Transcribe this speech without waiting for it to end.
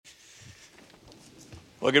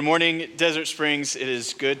Well, good morning, Desert Springs. It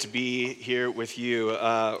is good to be here with you.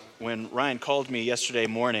 When Ryan called me yesterday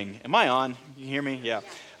morning, am I on? You hear me? Yeah.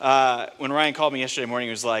 When Ryan called me yesterday morning,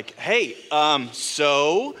 he was like, hey, and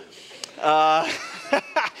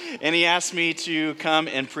he asked me to come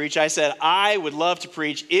and preach. I said, I would love to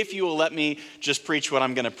preach if you will let me just preach what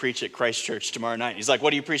I'm going to preach at Christ Church tomorrow night. He's like,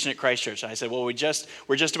 what are you preaching at Christ Church? I said, well, we're just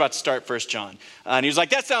about to start 1 John. And he was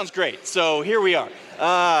like, that sounds great. So here we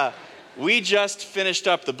are. We just finished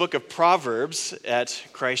up the book of Proverbs at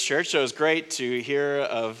Christ Church, so it was great to hear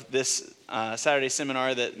of this Saturday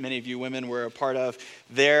seminar that many of you women were a part of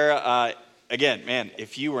there. Again, man,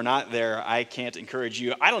 if you were not there, I can't encourage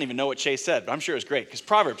you. I don't even know what Chase said, but I'm sure it was great, because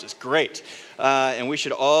Proverbs is great, and we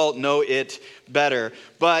should all know it better.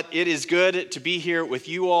 But it is good to be here with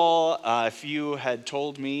you all. If you had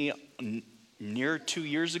told me near 2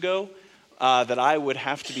 years ago that I would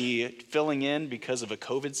have to be filling in because of a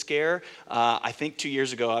COVID scare, I think 2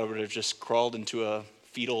 years ago I would have just crawled into a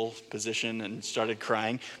fetal position and started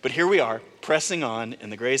crying. But here we are, pressing on in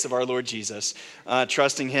the grace of our Lord Jesus,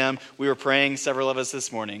 trusting Him. We were praying, several of us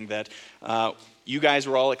this morning, that you guys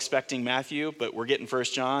were all expecting Matthew, but we're getting 1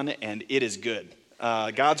 John, and it is good.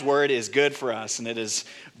 God's word is good for us, and it is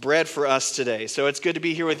bread for us today. So it's good to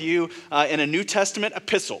be here with you in a New Testament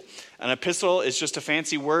epistle. An epistle is just a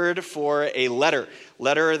fancy word for a letter.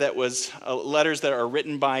 Letters that are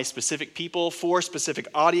written by specific people for specific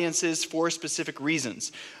audiences for specific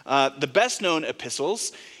reasons. The best known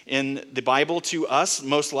epistles in the Bible to us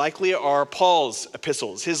most likely are Paul's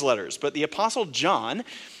epistles, his letters. But the Apostle John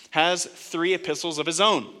has 3 epistles of his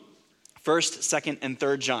own: 1st, 2nd, and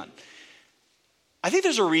 3rd John. I think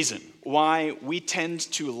there's a reason why we tend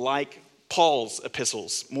to like Paul's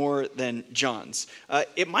epistles more than John's.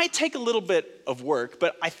 It might take a little bit of work,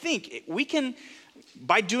 but I think we can,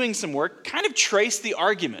 by doing some work, kind of trace the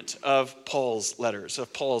argument of Paul's letters,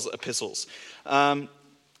 of Paul's epistles.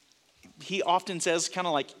 He often says kind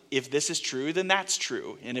of like, if this is true, then that's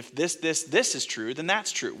true. And if this is true, then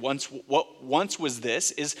that's true. What once was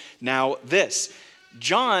this is now this.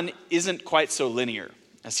 John isn't quite so linear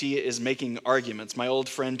as he is making arguments. My old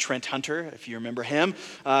friend Trent Hunter, if you remember him,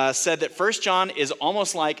 said that 1 John is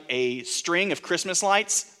almost like a string of Christmas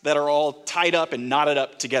lights that are all tied up and knotted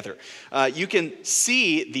up together. You can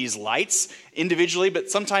see these lights individually,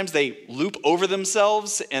 but sometimes they loop over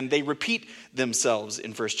themselves and they repeat themselves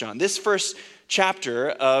in 1 John. This first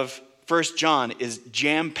chapter of 1 John is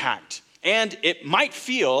jam-packed, and it might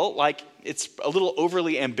feel like it's a little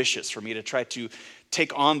overly ambitious for me to try to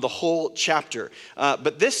take on the whole chapter.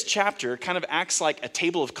 But this chapter kind of acts like a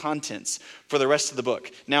table of contents for the rest of the book.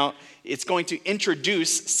 Now, it's going to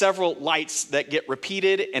introduce several lights that get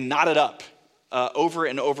repeated and knotted up over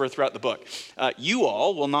and over throughout the book. You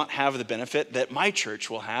all will not have the benefit that my church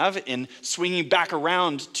will have in swinging back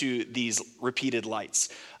around to these repeated lights.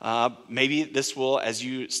 Maybe this will, as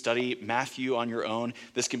you study Matthew on your own,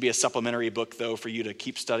 this can be a supplementary book, though, for you to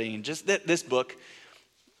keep studying. Just this book,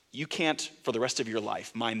 you can't, for the rest of your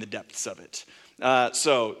life, mind the depths of it.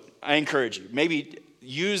 So I encourage you, maybe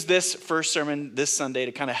use this first sermon this Sunday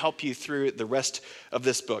to kind of help you through the rest of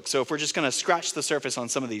this book. So if we're just going to scratch the surface on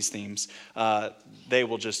some of these themes, they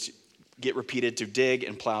will just get repeated to dig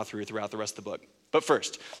and plow throughout the rest of the book. But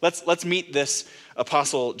first, let's meet this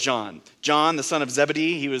apostle John. John, the son of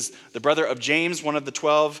Zebedee, he was the brother of James, one of the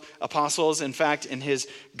 12 apostles. In fact, in his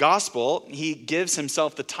gospel, he gives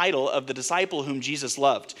himself the title of the disciple whom Jesus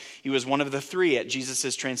loved. He was one of the 3 at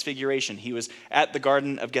Jesus' transfiguration. He was at the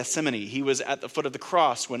Garden of Gethsemane. He was at the foot of the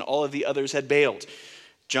cross when all of the others had bailed.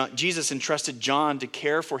 Jesus entrusted John to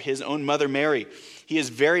care for his own mother, Mary. He is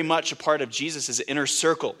very much a part of Jesus' inner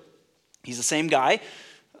circle. He's the same guy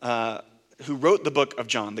who wrote the book of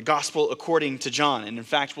John, the gospel according to John. And in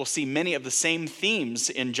fact, we'll see many of the same themes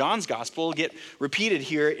in John's gospel get repeated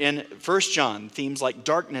here in 1 John. Themes like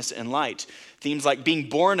darkness and light. Themes like being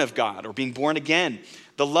born of God or being born again.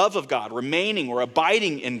 The love of God, remaining or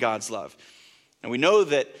abiding in God's love. And we know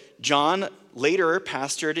that John later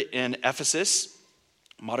pastored in Ephesus,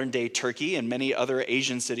 modern-day Turkey, and many other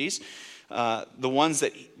Asian cities.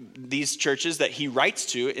 These churches that he writes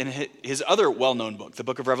to in his other well-known book, the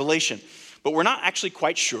book of Revelation. But we're not actually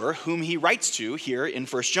quite sure whom he writes to here in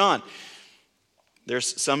 1 John.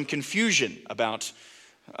 There's some confusion about,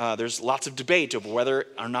 there's lots of debate over whether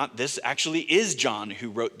or not this actually is John who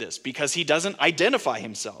wrote this, because he doesn't identify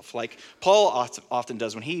himself like Paul often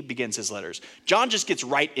does when he begins his letters. John just gets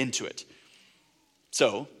right into it.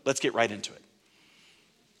 So let's get right into it.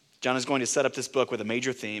 John is going to set up this book with a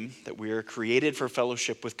major theme that we are created for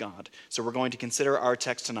fellowship with God. So we're going to consider our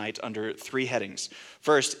text tonight under 3 headings.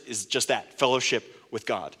 First is just that, fellowship with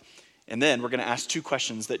God. And then we're going to ask two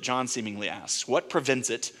questions that John seemingly asks. What prevents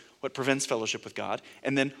it? What prevents fellowship with God?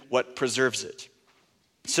 And then what preserves it?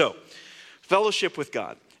 So, fellowship with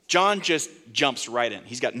God. John just jumps right in.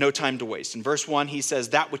 He's got no time to waste. In verse 1, he says,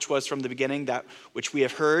 that which was from the beginning, that which we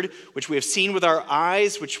have heard, which we have seen with our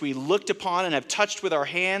eyes, which we looked upon and have touched with our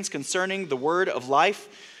hands concerning the word of life.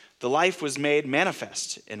 The life was made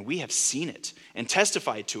manifest, and we have seen it and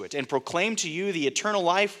testified to it and proclaimed to you the eternal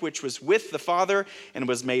life which was with the Father and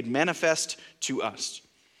was made manifest to us.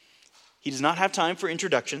 He does not have time for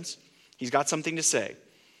introductions. He's got something to say.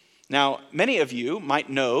 Now, many of you might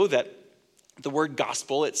know that the word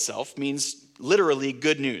gospel itself means literally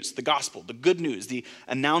good news, the gospel, the good news, the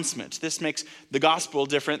announcement. This makes the gospel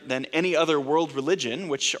different than any other world religion,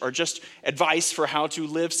 which are just advice for how to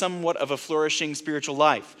live somewhat of a flourishing spiritual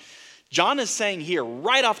life. John is saying here,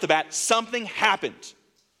 right off the bat, something happened.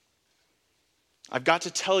 I've got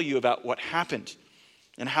to tell you about what happened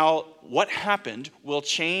and how what happened will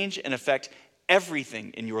change and affect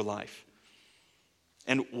everything in your life.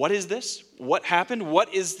 And what is this? What happened?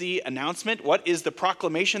 What is the announcement? What is the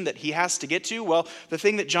proclamation that he has to get to? Well, the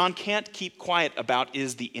thing that John can't keep quiet about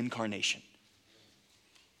is the incarnation.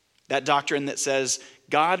 That doctrine that says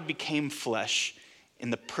God became flesh in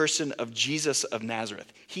the person of Jesus of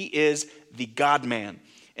Nazareth. He is the God-man.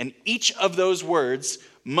 And each of those words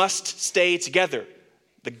must stay together.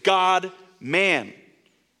 The God-man.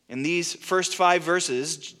 In these first 5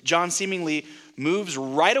 verses, John seemingly moves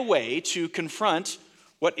right away to confront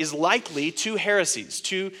what is likely 2 heresies,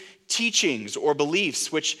 2 teachings or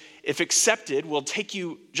beliefs, which, if accepted, will take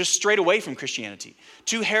you just straight away from Christianity.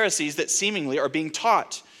 2 heresies that seemingly are being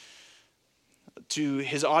taught to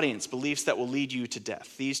his audience, beliefs that will lead you to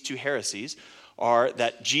death. These 2 heresies are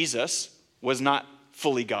that Jesus was not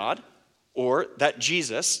fully God, or that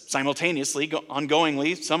Jesus, simultaneously,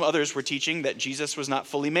 ongoingly, some others were teaching that Jesus was not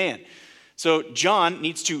fully man. So John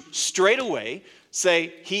needs to straight away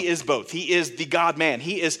say he is both. He is the God-man.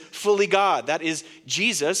 He is fully God. That is,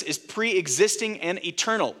 Jesus is pre-existing and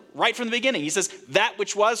eternal. Right from the beginning. He says, that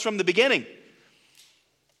which was from the beginning.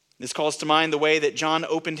 This calls to mind the way that John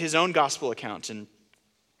opened his own gospel account. In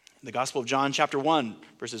the Gospel of John, chapter 1,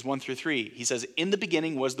 verses 1 through 3, he says, in the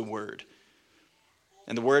beginning was the Word.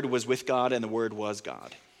 And the Word was with God, and the Word was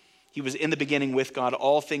God. He was in the beginning with God.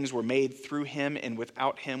 All things were made through him, and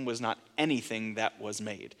without him was not anything that was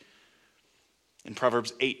made. In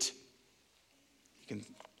Proverbs 8, you can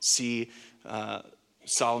see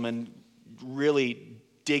Solomon really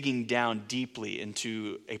digging down deeply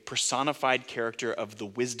into a personified character of the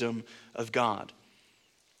wisdom of God.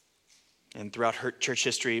 And throughout church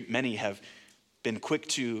history, many have been quick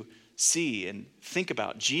to see and think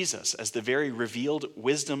about Jesus as the very revealed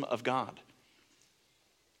wisdom of God.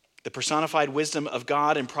 The personified wisdom of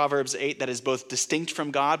God in Proverbs 8 that is both distinct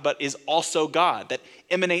from God but is also God, that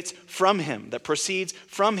emanates from him, that proceeds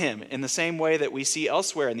from him in the same way that we see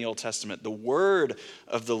elsewhere in the Old Testament. The word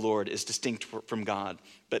of the Lord is distinct from God,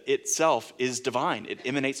 but itself is divine. It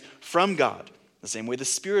emanates from God. The same way the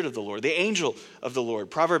Spirit of the Lord, the angel of the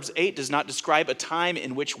Lord. Proverbs 8 does not describe a time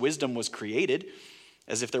in which wisdom was created,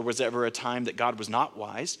 as if there was ever a time that God was not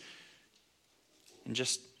wise. And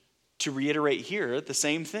just to reiterate here the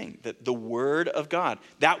same thing, that the Word of God,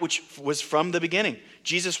 that which was from the beginning.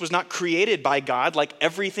 Jesus was not created by God like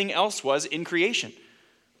everything else was in creation.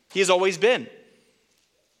 He has always been.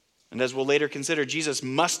 And as we'll later consider, Jesus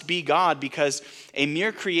must be God because a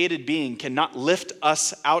mere created being cannot lift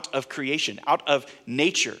us out of creation, out of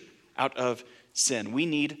nature, out of sin. We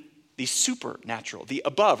need the supernatural, the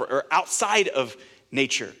above or outside of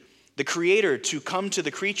nature, the Creator to come to the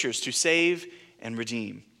creatures to save and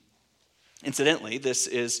redeem. Incidentally, this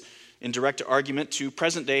is in direct argument to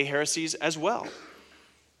present-day heresies as well.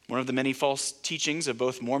 One of the many false teachings of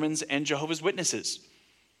both Mormons and Jehovah's Witnesses.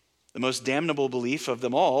 The most damnable belief of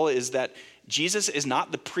them all is that Jesus is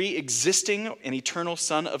not the pre-existing and eternal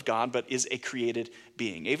Son of God, but is a created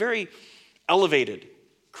being, a very elevated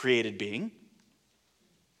created being.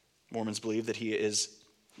 Mormons believe that he is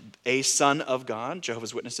a son of God.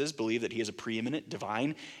 Jehovah's Witnesses believe that he is a preeminent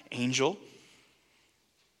divine angel.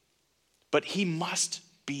 But he must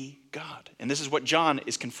be God. And this is what John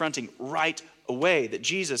is confronting right away, that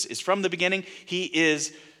Jesus is from the beginning, he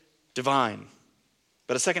is divine.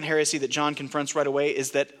 But a second heresy that John confronts right away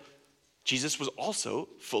is that Jesus was also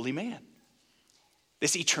fully man.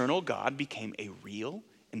 This eternal God became a real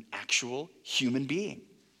and actual human being.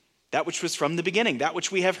 That which was from the beginning, that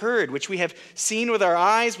which we have heard, which we have seen with our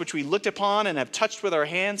eyes, which we looked upon and have touched with our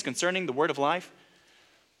hands concerning the word of life.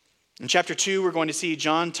 In chapter 2, we're going to see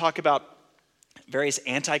John talk about various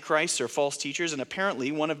antichrists or false teachers, and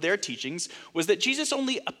apparently one of their teachings was that Jesus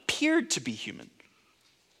only appeared appeared to be human.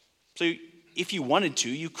 So if you wanted to,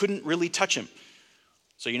 you couldn't really touch him.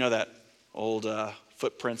 So you know that old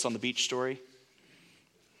footprints on the beach story?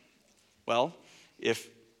 Well, if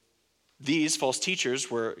these false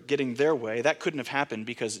teachers were getting their way, that couldn't have happened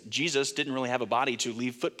because Jesus didn't really have a body to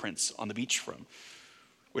leave footprints on the beach from.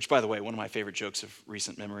 Which, by the way, one of my favorite jokes of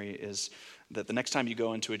recent memory is that the next time you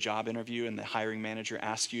go into a job interview and the hiring manager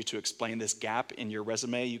asks you to explain this gap in your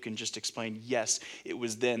resume, you can just explain, yes, it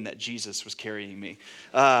was then that Jesus was carrying me.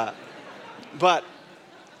 But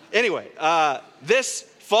anyway, this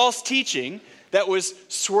false teaching that was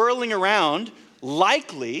swirling around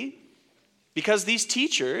likely because these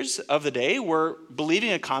teachers of the day were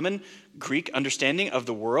believing a common Greek understanding of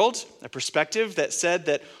the world, a perspective that said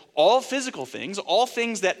that all physical things, all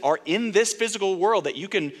things that are in this physical world that you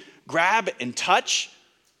can grab and touch,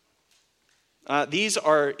 these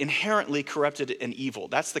are inherently corrupted and evil.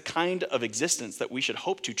 That's the kind of existence that we should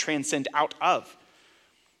hope to transcend out of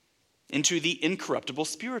into the incorruptible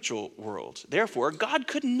spiritual world. Therefore, God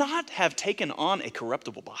could not have taken on a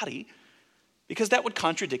corruptible body because that would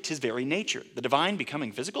contradict his very nature. The divine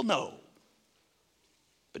becoming physical? No.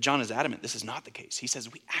 But John is adamant this is not the case. He says,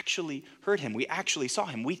 we actually heard him. We actually saw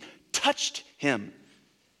him. We touched him.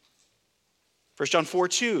 1 John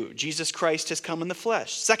 4:2, Jesus Christ has come in the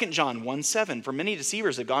flesh. 2 John 1:7, for many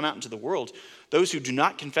deceivers have gone out into the world, those who do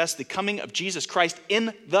not confess the coming of Jesus Christ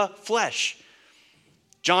in the flesh.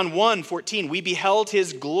 John 1:14, we beheld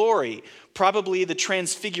his glory, probably the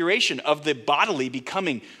transfiguration of the bodily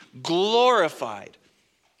becoming glorified.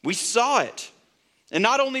 We saw it. And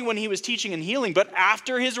not only when he was teaching and healing, but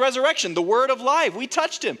after his resurrection, the word of life, we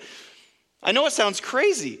touched him. I know it sounds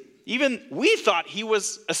crazy. Even we thought he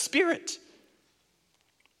was a spirit.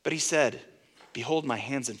 But he said, behold my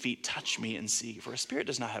hands and feet, touch me and see. For a spirit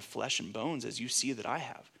does not have flesh and bones as you see that I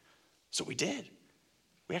have. So we did.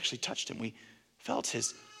 We actually touched him. We felt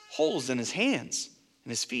his holes in his hands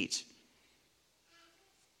and his feet.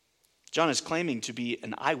 John is claiming to be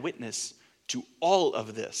an eyewitness to all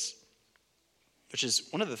of this, which is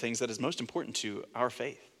one of the things that is most important to our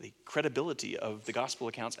faith, the credibility of the gospel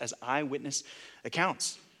accounts as eyewitness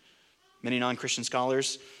accounts. Many non-Christian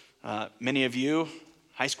scholars, many of you,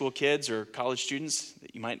 high school kids or college students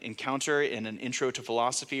that you might encounter in an intro to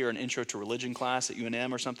philosophy or an intro to religion class at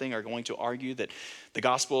UNM or something are going to argue that the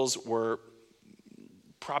gospels were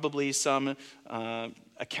probably some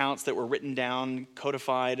accounts that were written down,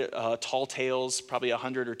 codified, tall tales, probably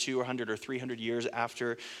 100 or 200 or 300 years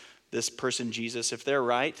after this person, Jesus. If they're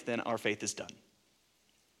right, then our faith is done.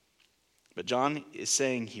 But John is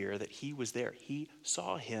saying here that he was there. He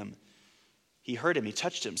saw him. He heard him. He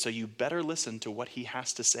touched him. So you better listen to what he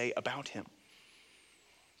has to say about him.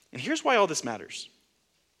 And here's why all this matters.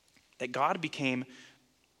 That God became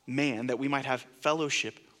man that we might have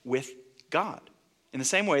fellowship with God. In the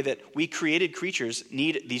same way that we created creatures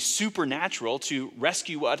need the supernatural to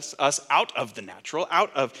rescue us out of the natural,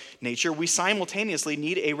 out of nature, we simultaneously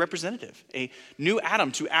need a representative, a new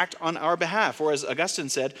Adam to act on our behalf. Or as Augustine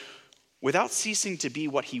said, without ceasing to be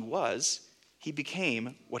what he was, he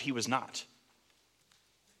became what he was not.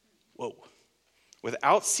 Whoa.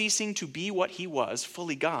 Without ceasing to be what he was,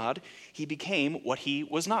 fully God, he became what he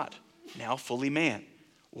was not, now fully man.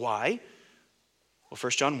 Why? Well,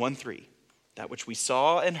 1 John 1:3. That which we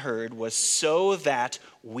saw and heard was so that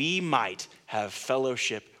we might have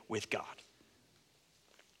fellowship with God.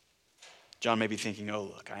 John may be thinking, oh,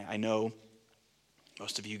 look, I know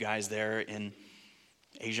most of you guys there in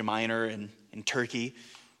Asia Minor and in Turkey,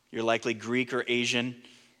 you're likely Greek or Asian.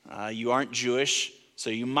 You aren't Jewish, so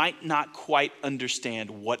you might not quite understand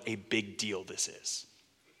what a big deal this is.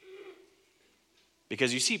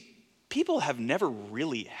 Because you see, people have never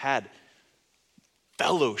really had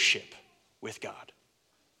fellowship with God.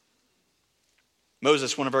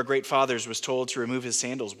 Moses, one of our great fathers, was told to remove his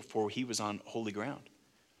sandals before he was on holy ground.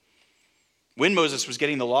 When Moses was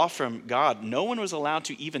getting the law from God, no one was allowed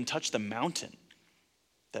to even touch the mountain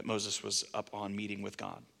that Moses was up on meeting with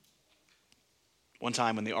God. One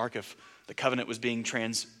time when the Ark of the Covenant was being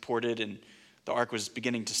transported and the Ark was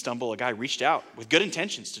beginning to stumble, a guy reached out with good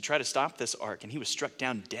intentions to try to stop this Ark, and he was struck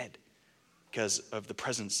down dead because of the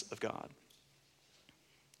presence of God.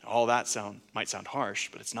 All that might sound harsh,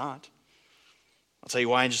 but it's not. I'll tell you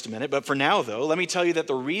why in just a minute. But for now, though, let me tell you that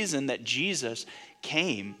the reason that Jesus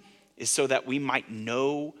came is so that we might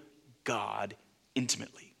know God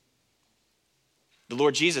intimately. The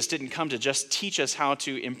Lord Jesus didn't come to just teach us how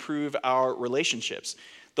to improve our relationships.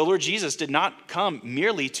 The Lord Jesus did not come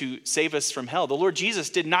merely to save us from hell. The Lord Jesus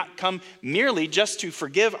did not come merely just to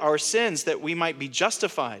forgive our sins that we might be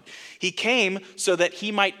justified. He came so that he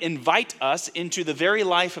might invite us into the very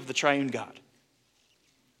life of the triune God.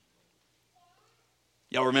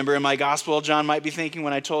 Y'all remember in my gospel, John might be thinking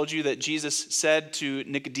when I told you that Jesus said to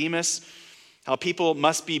Nicodemus how people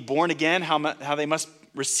must be born again, how they must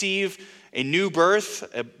receive a new birth,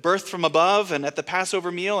 a birth from above. And at the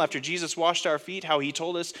Passover meal, after Jesus washed our feet, how he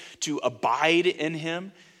told us to abide in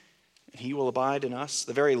him, and he will abide in us.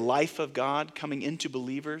 The very life of God coming into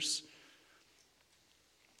believers.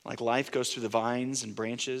 Like life goes through the vines and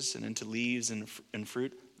branches and into leaves and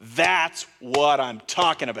fruit. That's what I'm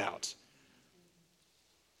talking about.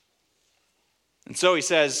 And so he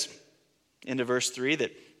says, into verse 3,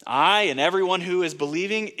 that I and everyone who is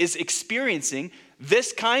believing is experiencing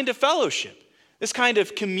this kind of fellowship, this kind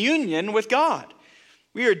of communion with God.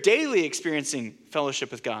 We are daily experiencing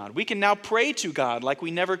fellowship with God. We can now pray to God like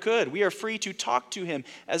we never could. We are free to talk to him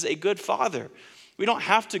as a good father. We don't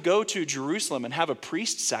have to go to Jerusalem and have a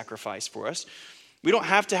priest sacrifice for us. We don't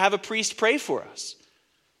have to have a priest pray for us.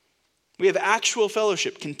 We have actual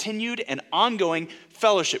fellowship, continued and ongoing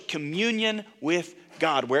fellowship, communion with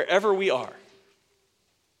God wherever we are.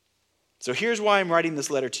 So here's why I'm writing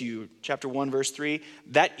this letter to you, chapter 1, verse 3,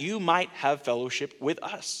 that you might have fellowship with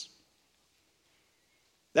us.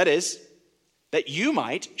 That is, that you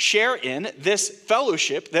might share in this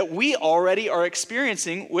fellowship that we already are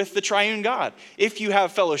experiencing with the triune God. If you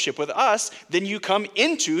have fellowship with us, then you come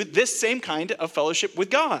into this same kind of fellowship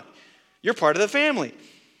with God. You're part of the family.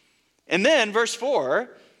 And then verse 4,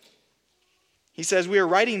 he says, we are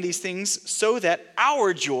writing these things so that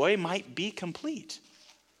our joy might be complete.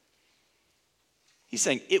 He's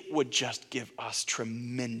saying it would just give us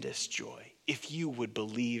tremendous joy if you would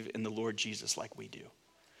believe in the Lord Jesus like we do.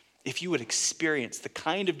 If you would experience the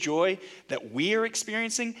kind of joy that we are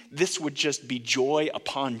experiencing, this would just be joy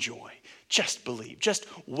upon joy. Just believe, just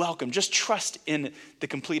welcome, just trust in the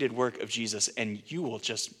completed work of Jesus, and you will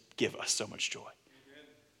just give us so much joy. Amen.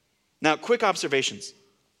 Now, quick observations.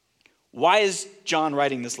 Why is John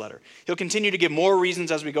writing this letter? He'll continue to give more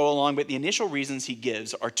reasons as we go along, but the initial reasons he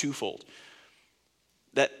gives are twofold.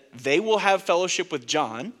 That they will have fellowship with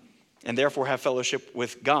John, and therefore have fellowship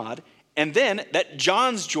with God, and then that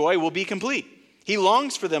John's joy will be complete. He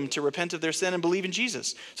longs for them to repent of their sin and believe in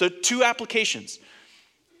Jesus. So 2 applications.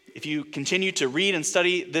 If you continue to read and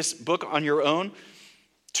study this book on your own,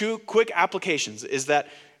 2 quick applications is that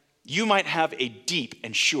you might have a deep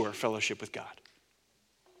and sure fellowship with God.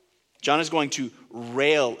 John is going to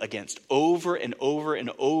rail against, over and over and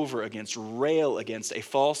over against, rail against a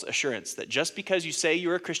false assurance that just because you say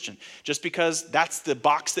you're a Christian, just because that's the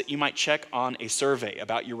box that you might check on a survey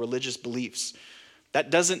about your religious beliefs, that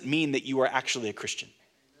doesn't mean that you are actually a Christian.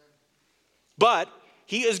 But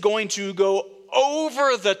he is going to go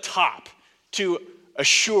over the top to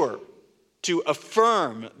assure, to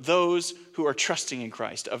affirm those who are trusting in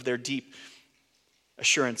Christ of their deep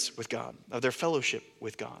assurance with God, of their fellowship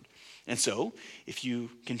with God. And so, if you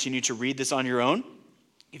continue to read this on your own,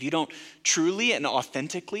 if you don't truly and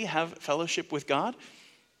authentically have fellowship with God,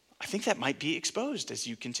 I think that might be exposed as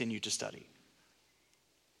you continue to study.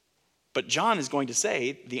 But John is going to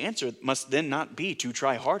say the answer must then not be to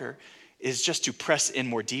try harder, is just to press in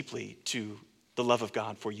more deeply to the love of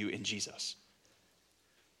God for you in Jesus.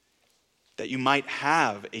 That you might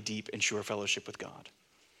have a deep and sure fellowship with God.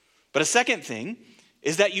 But a second thing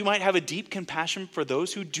is that you might have a deep compassion for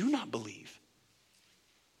those who do not believe.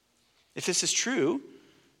 If this is true,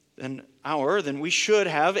 then we should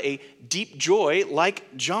have a deep joy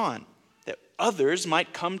like John, that others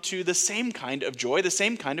might come to the same kind of joy, the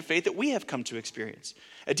same kind of faith that we have come to experience.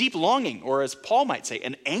 A deep longing, or as Paul might say,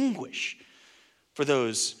 an anguish for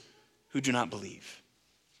those who do not believe.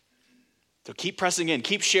 So keep pressing in,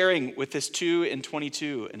 keep sharing with this 2 in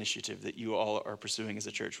 22 initiative that you all are pursuing as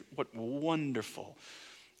a church. What wonderful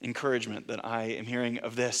encouragement that I am hearing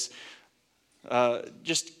of this.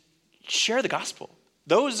 Just share the gospel.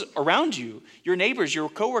 Those around you, your neighbors, your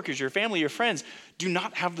coworkers, your family, your friends, do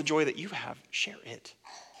not have the joy that you have. Share it.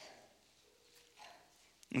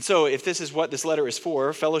 And so if this is what this letter is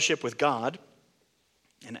for, fellowship with God,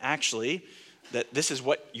 and actually that this is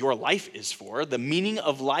what your life is for, the meaning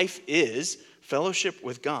of life is fellowship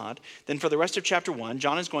with God, then for the rest of chapter 1,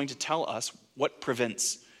 John is going to tell us what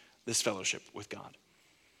prevents this fellowship with God.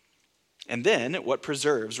 And then what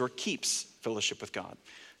preserves or keeps fellowship with God.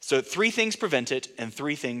 So 3 things prevent it and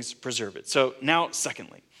 3 things preserve it. So now,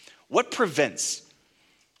 secondly, what prevents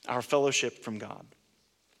our fellowship from God?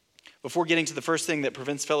 Before getting to the first thing that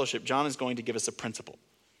prevents fellowship, John is going to give us a principle.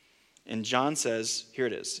 And John says, here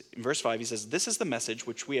it is. In verse 5, he says, "This is the message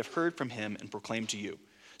which we have heard from him and proclaimed to you."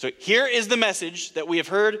 So here is the message that we have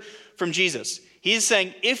heard from Jesus. He's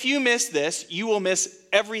saying, if you miss this, you will miss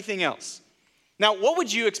everything else. Now, what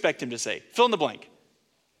would you expect him to say? Fill in the blank.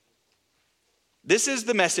 This is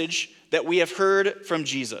the message that we have heard from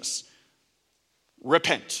Jesus.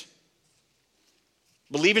 Repent.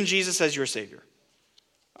 Believe in Jesus as your Savior.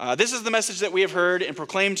 This is the message that we have heard and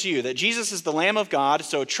proclaimed to you, that Jesus is the Lamb of God,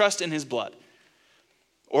 so trust in his blood.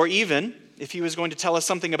 Or even, if he was going to tell us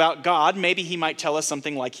something about God, maybe he might tell us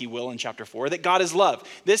something like he will in chapter 4, that God is love.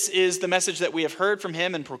 This is the message that we have heard from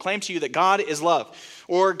him and proclaimed to you, that God is love.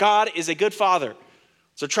 Or God is a good father,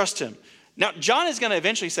 so trust him. Now, John is going to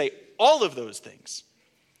eventually say all of those things.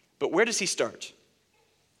 But where does he start?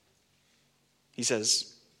 He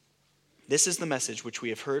says, "This is the message which we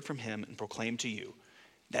have heard from him and proclaimed to you,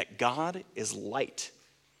 that God is light,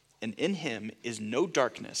 and in him is no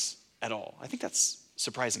darkness at all." I think that's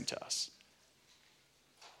surprising to us.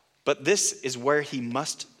 But this is where he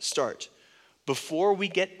must start. Before we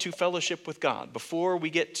get to fellowship with God, before we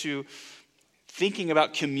get to thinking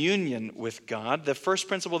about communion with God, the first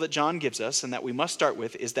principle that John gives us and that we must start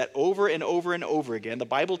with is that over and over and over again, the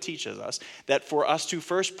Bible teaches us that for us to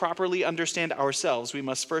first properly understand ourselves, we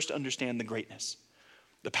must first understand the greatness,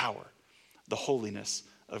 the power, the holiness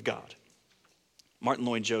of God. Martin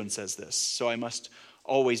Lloyd-Jones says this, "So I must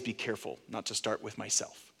always be careful not to start with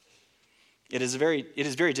myself." It is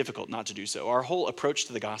very difficult not to do so. Our whole approach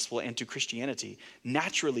to the gospel and to Christianity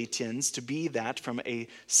naturally tends to be that from a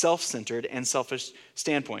self-centered and selfish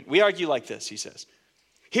standpoint. We argue like this, he says.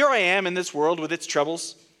 "Here I am in this world with its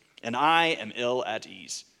troubles, and I am ill at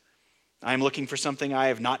ease. I am looking for something I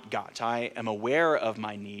have not got. I am aware of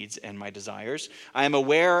my needs and my desires. I am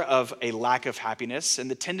aware of a lack of happiness,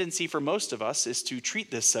 and the tendency for most of us is to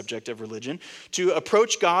treat this subject of religion, to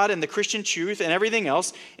approach God and the Christian truth and everything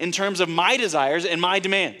else in terms of my desires and my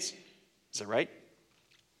demands." Is that right?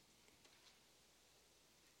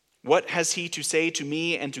 What has he to say to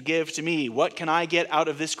me and to give to me? What can I get out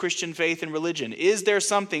of this Christian faith and religion? Is there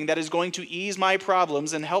something that is going to ease my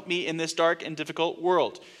problems and help me in this dark and difficult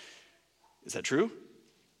world? Is that true?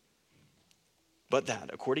 But that,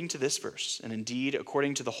 according to this verse, and indeed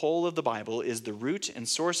according to the whole of the Bible, is the root and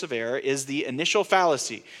source of error, is the initial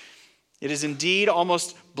fallacy. It is indeed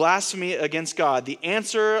almost blasphemy against God. The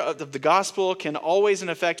answer of the gospel can always, in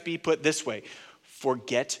effect, be put this way: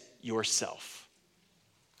 forget yourself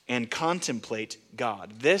and contemplate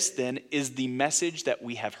God. This, then, is the message that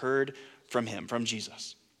we have heard from him, from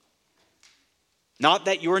Jesus. Not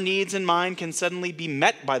that your needs and mine can suddenly be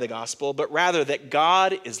met by the gospel, but rather that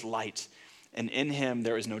God is light, and in him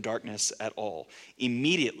there is no darkness at all.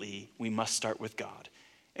 Immediately, we must start with God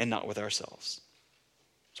and not with ourselves.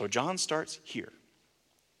 So John starts here.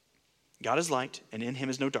 God is light, and in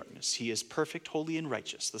him is no darkness. He is perfect, holy, and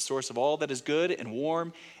righteous, the source of all that is good and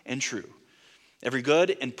warm and true. Every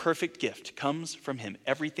good and perfect gift comes from him.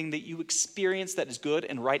 Everything that you experience that is good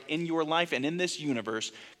and right in your life and in this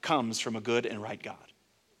universe comes from a good and right God.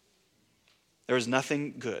 There is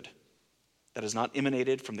nothing good that is not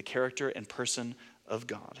emanated from the character and person of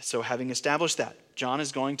God. So having established that, John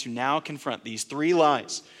is going to now confront these three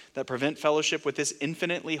lies that prevent fellowship with this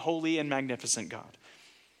infinitely holy and magnificent God.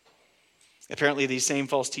 Apparently, these same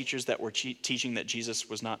false teachers that were teaching that Jesus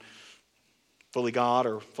was not fully God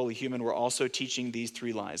or fully human were also teaching these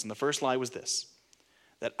three lies. And the first lie was this: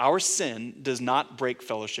 that our sin does not break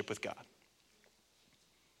fellowship with God.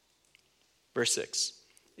 Verse 6,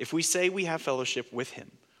 "If we say we have fellowship with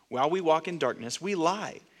him while we walk in darkness, we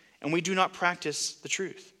lie and we do not practice the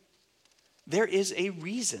truth." There is a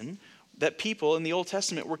reason that people in the Old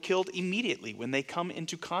Testament were killed immediately when they come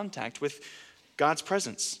into contact with God's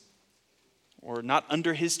presence or not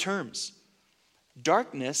under his terms.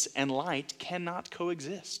 Darkness and light cannot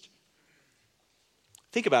coexist.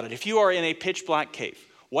 Think about it. If you are in a pitch black cave,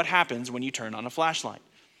 what happens when you turn on a flashlight?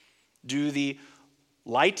 Do the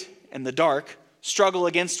light and the dark struggle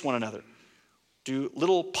against one another? Do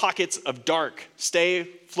little pockets of dark stay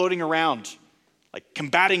floating around, like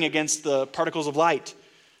combating against the particles of light?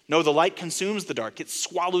 No, the light consumes the dark. It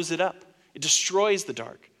swallows it up. It destroys the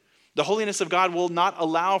dark. The holiness of God will not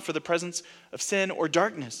allow for the presence of sin or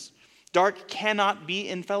darkness. Dark cannot be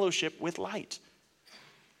in fellowship with light.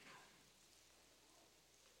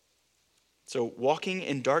 So walking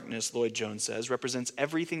in darkness, Lloyd-Jones says, represents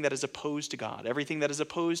everything that is opposed to God, everything that is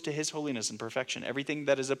opposed to his holiness and perfection, everything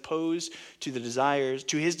that is opposed to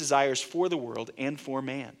his desires for the world and for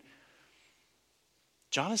man.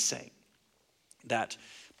 John is saying that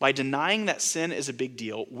by denying that sin is a big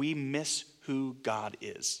deal, we miss who God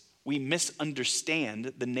is. we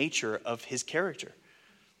misunderstand the nature of his character.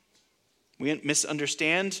 We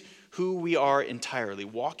misunderstand who we are entirely,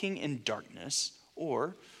 walking in darkness,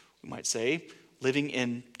 or we might say, living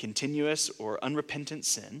in continuous or unrepentant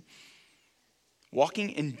sin. Walking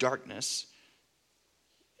in darkness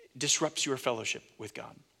disrupts your fellowship with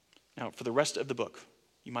God. Now, for the rest of the book,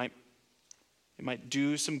 it might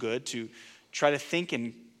do some good to try to think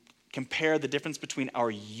and compare the difference between our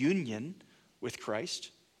union with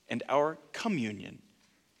Christ and our communion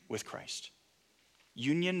with Christ.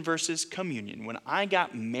 Union versus communion. When I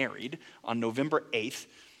got married on November 8th,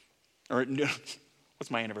 or no,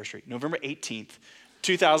 what's my anniversary? November 18th,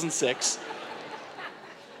 2006.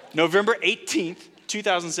 November 18th,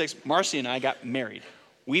 2006, Marcy and I got married.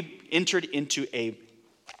 We entered into a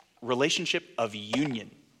relationship of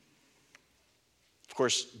union. Of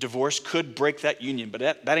course, divorce could break that union, but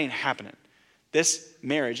that ain't happening. This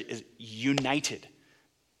marriage is united.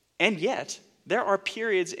 And yet, there are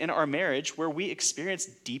periods in our marriage where we experience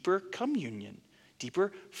deeper communion,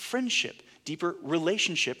 deeper friendship, deeper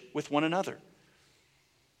relationship with one another.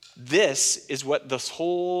 This is what this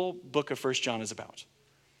whole book of 1 John is about.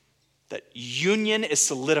 That union is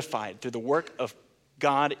solidified through the work of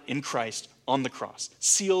God in Christ on the cross,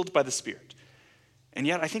 sealed by the Spirit. And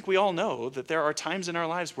yet I think we all know that there are times in our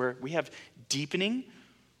lives where we have deepening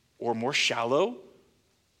or more shallow,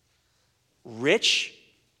 rich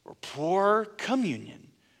or poor communion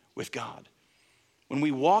with God. When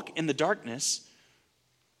we walk in the darkness,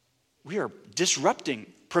 we are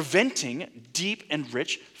disrupting, preventing deep and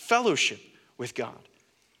rich fellowship with God.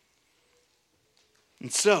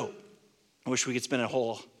 And so, I wish we could spend a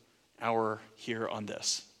whole hour here on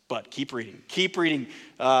this, but keep reading. Keep reading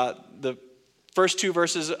the first 2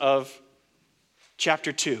 verses of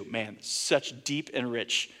chapter 2. Man, such deep and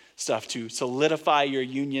rich stuff to solidify your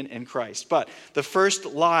union in Christ. But the first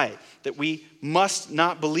lie that we must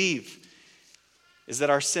not believe is that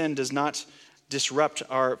our sin does not disrupt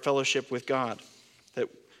our fellowship with God, that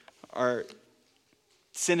our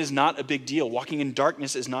sin is not a big deal. Walking in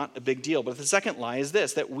darkness is not a big deal. But the second lie is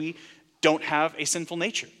this, that we don't have a sinful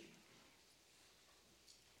nature.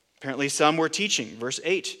 Apparently some were teaching, verse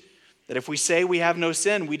 8, that if we say we have no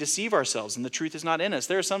sin, we deceive ourselves and the truth is not in us.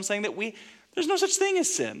 There are some saying that there's no such thing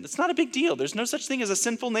as sin. It's not a big deal. There's no such thing as a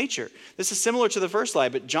sinful nature. This is similar to the first lie,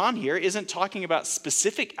 but John here isn't talking about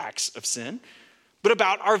specific acts of sin, but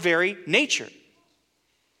about our very nature.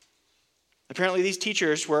 Apparently these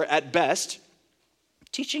teachers were at best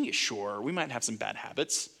teaching, sure, we might have some bad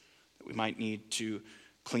habits that we might need to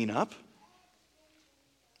clean up.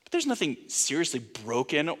 But there's nothing seriously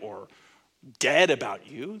broken or dead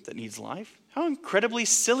about you that needs life. How incredibly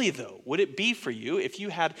silly, though, would it be for you if you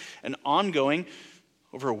had an ongoing,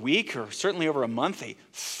 over a week or certainly over a month, a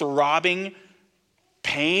throbbing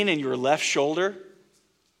pain in your left shoulder,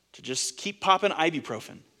 to just keep popping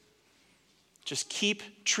ibuprofen. Just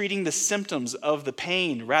keep treating the symptoms of the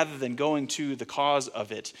pain rather than going to the cause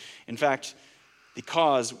of it. In fact, the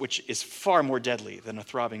cause which is far more deadly than a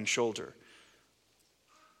throbbing shoulder,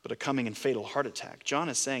 but a coming and fatal heart attack. John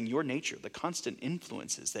is saying your nature, the constant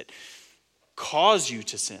influences that cause you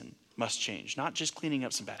to sin, must change, not just cleaning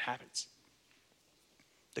up some bad habits.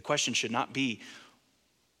 The question should not be,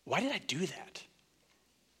 why did I do that?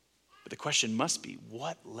 But the question must be,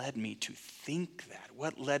 what led me to think that?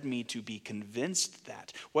 What led me to be convinced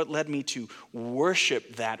that? What led me to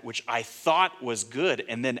worship that which I thought was good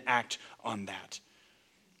and then act on that?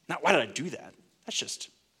 Not why did I do that? That's just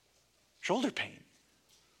shoulder pain.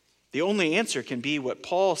 The only answer can be what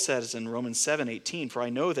Paul says in Romans 7:18, for I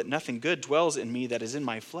know that nothing good dwells in me that is in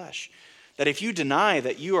my flesh. That if you deny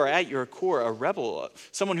that you are at your core a rebel,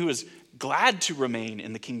 someone who is glad to remain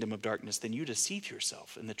in the kingdom of darkness, then you deceive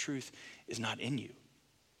yourself and the truth is not in you.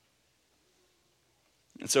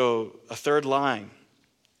 And so a third lie,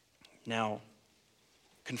 now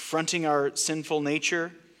confronting our sinful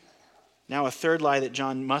nature, now a third lie that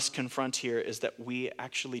John must confront here is that we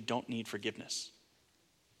actually don't need forgiveness.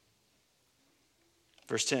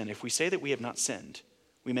 Verse 10, if we say that we have not sinned,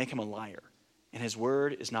 we make him a liar, and his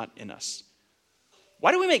word is not in us.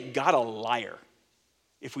 Why do we make God a liar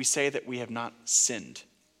if we say that we have not sinned?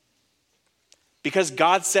 Because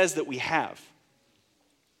God says that we have,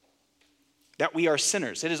 that we are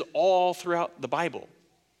sinners. It is all throughout the Bible.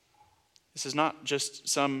 This is not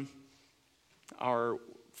just our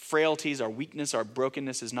frailties, our weakness, our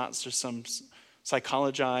brokenness is not just some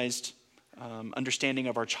psychologized understanding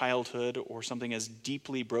of our childhood or something as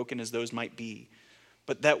deeply broken as those might be,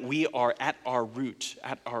 but that we are at our root,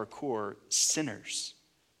 at our core, sinners,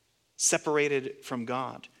 separated from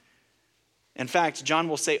God. In fact, John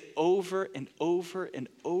will say over and over and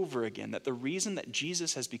over again that the reason that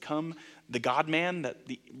Jesus has become the God-man, that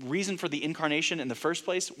the reason for the incarnation in the first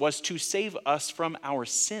place was to save us from our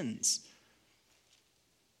sins.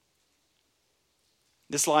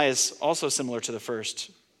 This lie is also similar to the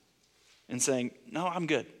first in saying, no, I'm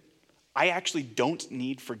good. I actually don't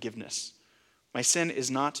need forgiveness. My sin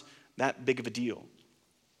is not that big of a deal.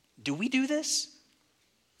 Do we do this?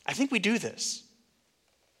 I think we do this.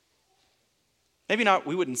 Maybe not,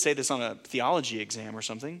 we wouldn't say this on a theology exam or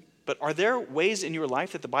something, but are there ways in your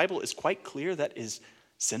life that the Bible is quite clear that is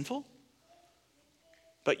sinful?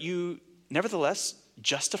 But you nevertheless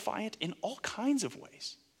justify it in all kinds of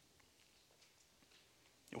ways.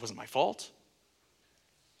 It wasn't my fault.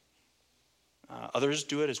 Others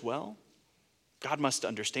do it as well. God must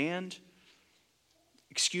understand.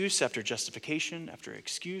 Excuse after justification after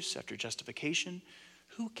excuse after justification.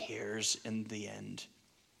 Who cares in the end?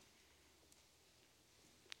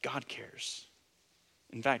 God cares.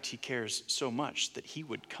 In fact, he cares so much that he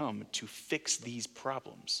would come to fix these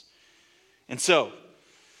problems. And so,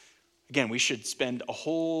 again, we should spend a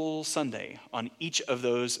whole Sunday on each of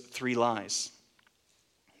those three lies.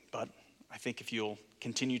 But I think if you'll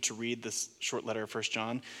continue to read this short letter of 1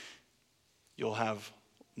 John, you'll have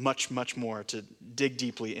much, much more to dig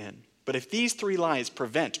deeply in. But if these three lies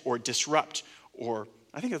prevent or disrupt, or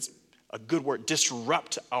I think that's a good word,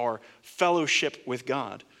 disrupt our fellowship with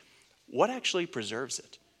God, what actually preserves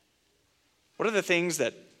it? What are the things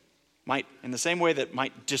that might, in the same way that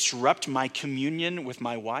might disrupt my communion with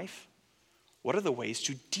my wife? What are the ways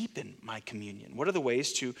to deepen my communion? What are the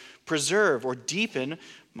ways to preserve or deepen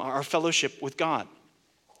our fellowship with God?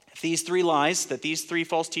 If these three lies that these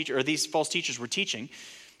false teachers were teaching,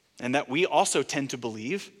 and that we also tend to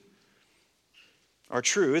believe, are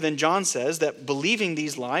true, then John says that believing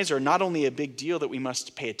these lies are not only a big deal that we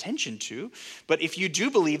must pay attention to, but if you do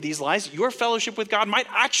believe these lies, your fellowship with God might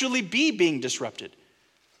actually be being disrupted,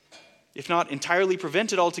 if not entirely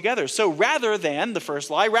prevented altogether. So rather than the first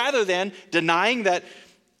lie, rather than denying that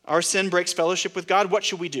our sin breaks fellowship with God, what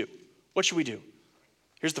should we do? What should we do?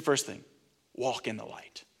 Here's the first thing. Walk in the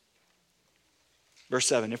light. Verse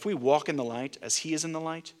 7, if we walk in the light as he is in the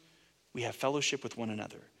light, we have fellowship with one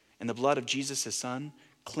another. And the blood of Jesus, his son,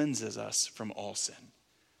 cleanses us from all sin.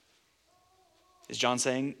 Is John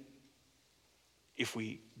saying, if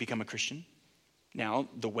we become a Christian, now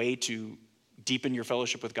the way to deepen your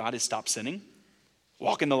fellowship with God is stop sinning?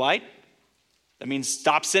 Walk in the light? That means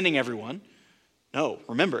stop sinning, everyone. No,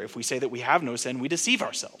 remember, if we say that we have no sin, we deceive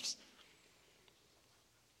ourselves.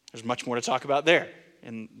 There's much more to talk about there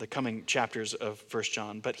in the coming chapters of 1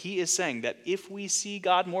 John. But he is saying that if we see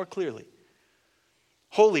God more clearly,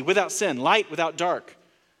 holy, without sin, light, without dark,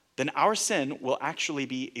 then our sin will actually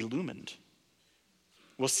be illumined.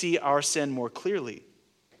 We'll see our sin more clearly.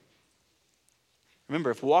 Remember,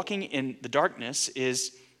 if walking in the darkness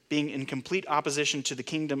is being in complete opposition to the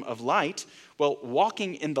kingdom of light, well,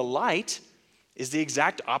 walking in the light is the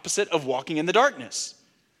exact opposite of walking in the darkness.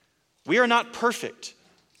 We are not perfect,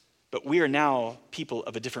 but we are now people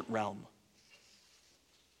of a different realm.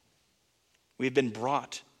 We have been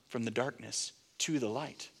brought from the darkness to the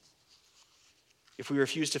light. If we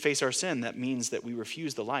refuse to face our sin, that means that we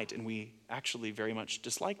refuse the light, and we actually very much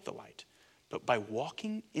dislike the light. But by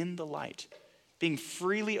walking in the light, being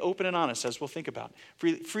freely open and honest, as we'll think about,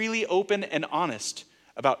 freely open and honest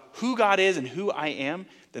about who God is and who I am,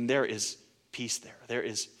 then there is peace there. There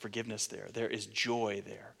is forgiveness there. There is joy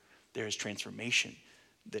there. There is transformation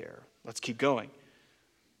there. Let's keep going.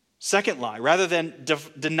 Second lie, rather than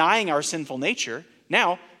denying our sinful nature,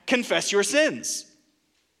 now confess your sins,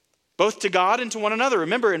 both to God and to one another.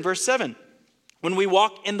 Remember in verse 7, when we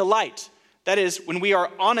walk in the light, that is, when we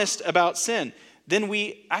are honest about sin, then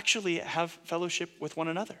we actually have fellowship with one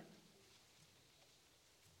another.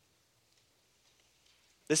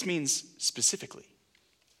 This means specific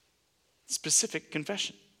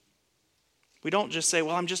confession. We don't just say,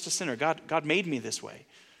 well, I'm just a sinner. God made me this way.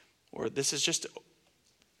 Or this is just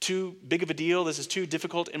too big of a deal. This is too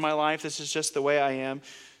difficult in my life. This is just the way I am.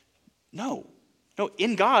 No,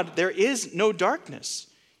 in God, there is no darkness.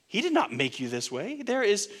 He did not make you this way. There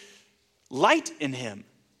is light in him.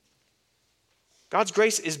 God's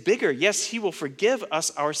grace is bigger. Yes, he will forgive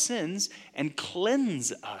us our sins and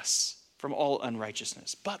cleanse us from all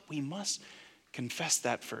unrighteousness. But we must confess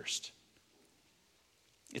that first.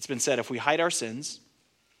 It's been said, if we hide our sins,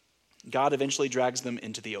 God eventually drags them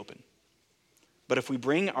into the open. But if we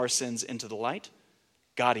bring our sins into the light,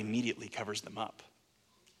 God immediately covers them up.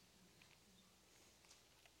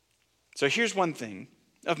 So here's one thing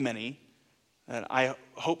of many that I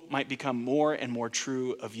hope might become more and more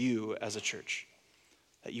true of you as a church.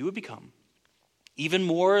 That you would become, even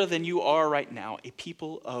more than you are right now, a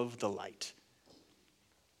people of the light.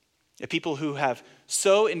 A people who have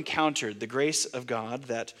so encountered the grace of God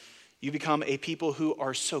that you become a people who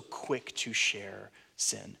are so quick to share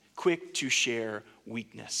sin, quick to share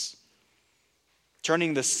weakness.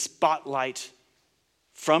 Turning the spotlight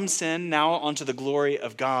from sin now onto the glory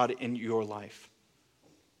of God in your life.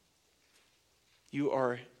 You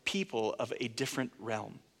are people of a different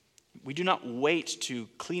realm. We do not wait to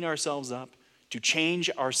clean ourselves up, to change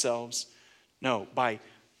ourselves. No, by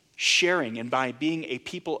sharing and by being a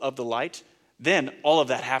people of the light, then all of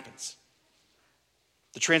that happens.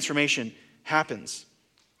 The transformation happens.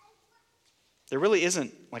 There really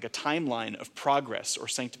isn't like a timeline of progress or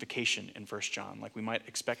sanctification in 1 John like we might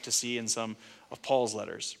expect to see in some of Paul's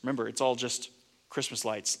letters. Remember, it's all just Christmas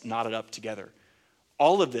lights knotted up together.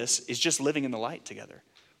 All of this is just living in the light together.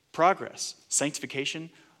 Progress, sanctification,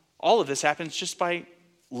 all of this happens just by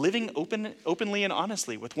living openly and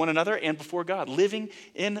honestly with one another and before God, living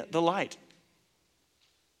in the light.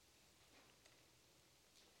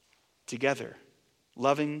 Together,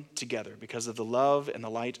 loving together because of the love and the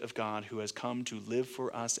light of God who has come to live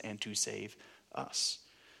for us and to save us.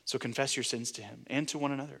 So confess your sins to him and to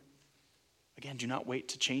one another. Again, do not wait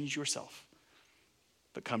to change yourself,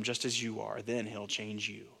 but come just as you are. Then he'll change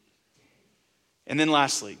you. And then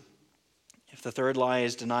lastly, if the third lie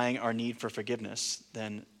is denying our need for forgiveness,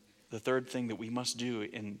 then the third thing that we must do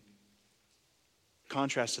in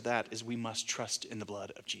contrast to that is we must trust in the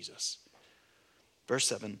blood of Jesus. Verse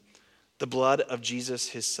 7, the blood of Jesus,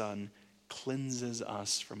 his son, cleanses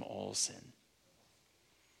us from all sin.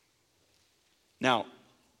 Now,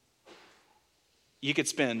 you could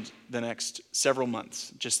spend the next several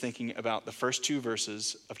months just thinking about the first two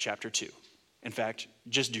verses of chapter 2. In fact,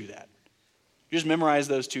 just do that. Just memorize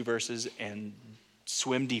those two verses and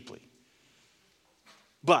swim deeply.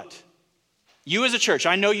 But you as a church,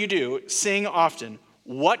 I know you do, sing often,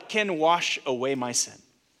 what can wash away my sin?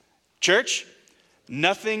 Church,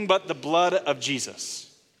 nothing but the blood of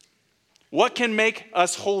Jesus. What can make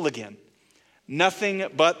us whole again? Nothing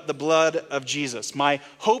but the blood of Jesus. My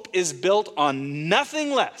hope is built on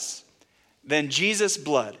nothing less than Jesus'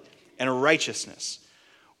 blood and righteousness.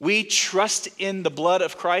 We trust in the blood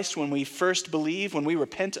of Christ when we first believe, when we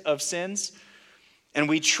repent of sins, and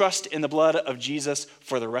we trust in the blood of Jesus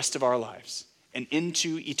for the rest of our lives and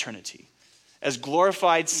into eternity. As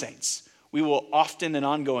glorified saints, we will often and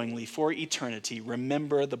ongoingly for eternity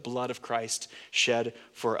remember the blood of Christ shed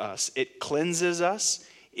for us. It cleanses us,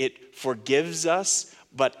 it forgives us,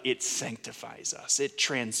 but it sanctifies us. It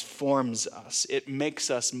transforms us. It makes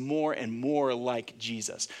us more and more like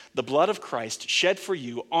Jesus. The blood of Christ shed for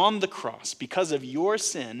you on the cross because of your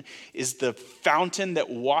sin is the fountain that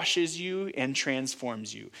washes you and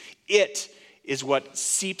transforms you. It is what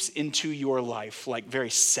seeps into your life like very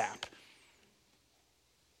sap.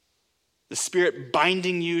 The Spirit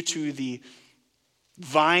binding you to the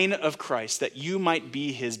vine of Christ that you might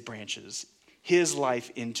be his branches, his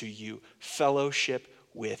life into you, fellowship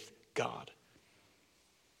with God.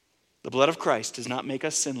 The blood of Christ does not make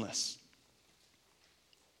us sinless,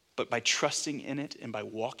 but by trusting in it and by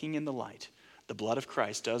walking in the light, the blood of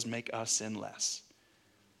Christ does make us sinless.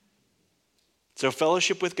 So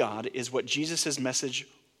fellowship with God is what Jesus' message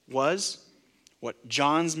was, what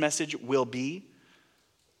John's message will be.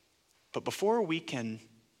 But before we can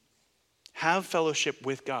have fellowship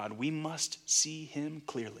with God, we must see him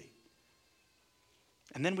clearly.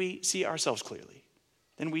 And then we see ourselves clearly.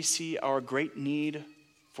 Then we see our great need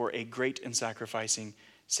for a great and sacrificing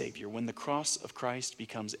Savior. When the cross of Christ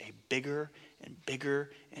becomes a bigger and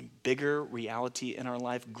bigger and bigger reality in our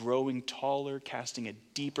life, growing taller, casting a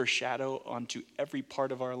deeper shadow onto every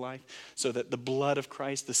part of our life, so that the blood of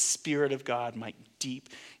Christ, the Spirit of God, might deep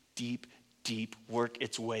work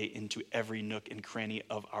its way into every nook and cranny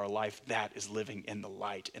of our life. That is living in the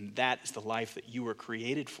light, and that is the life that you were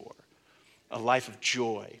created for. A life of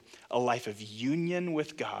joy, a life of union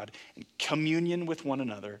with God and communion with one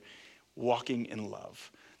another, walking in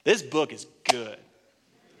love. This book is good.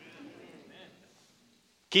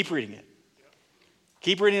 Keep reading it.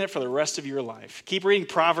 Keep reading it for the rest of your life. Keep reading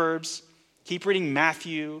Proverbs. Keep reading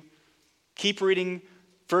Matthew. Keep reading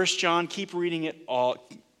 1 John. Keep reading it all.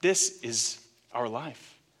 This is our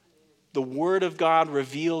life. The Word of God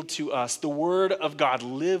revealed to us. The Word of God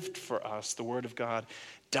lived for us. The Word of God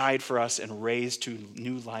died for us and raised to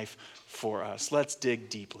new life for us. Let's dig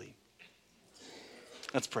deeply.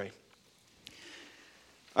 Let's pray.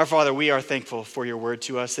 Our Father, we are thankful for your word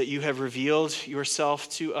to us, that you have revealed yourself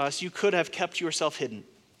to us. You could have kept yourself hidden.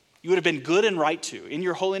 You would have been good and right to. In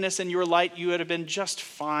your holiness and your light, you would have been just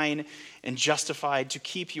fine and justified to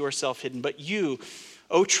keep yourself hidden. But you,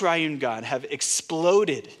 O triune God, have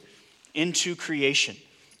exploded into creation.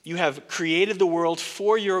 You have created the world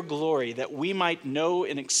for your glory, that we might know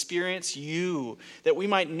and experience you, that we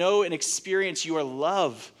might know and experience your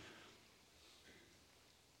love.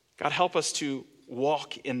 God, help us to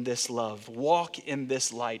walk in this love, walk in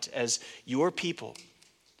this light as your people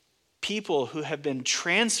who have been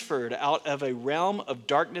transferred out of a realm of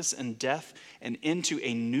darkness and death and into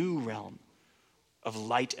a new realm of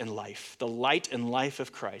light and life, the light and life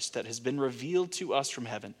of Christ that has been revealed to us from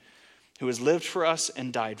heaven, who has lived for us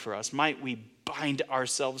and died for us. Might we bind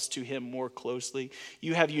ourselves to him more closely.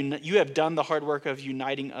 You have done the hard work of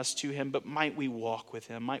uniting us to him, but might we walk with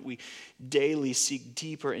him? Might we daily seek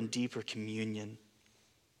deeper and deeper communion?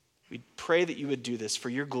 We pray that you would do this for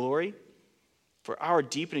your glory, for our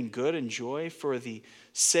deepening good and joy, for the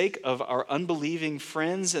sake of our unbelieving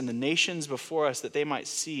friends and the nations before us, that they might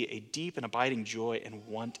see a deep and abiding joy and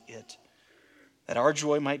want it, that our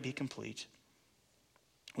joy might be complete.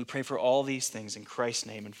 We pray for all these things in Christ's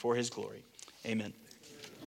name and for his glory. Amen.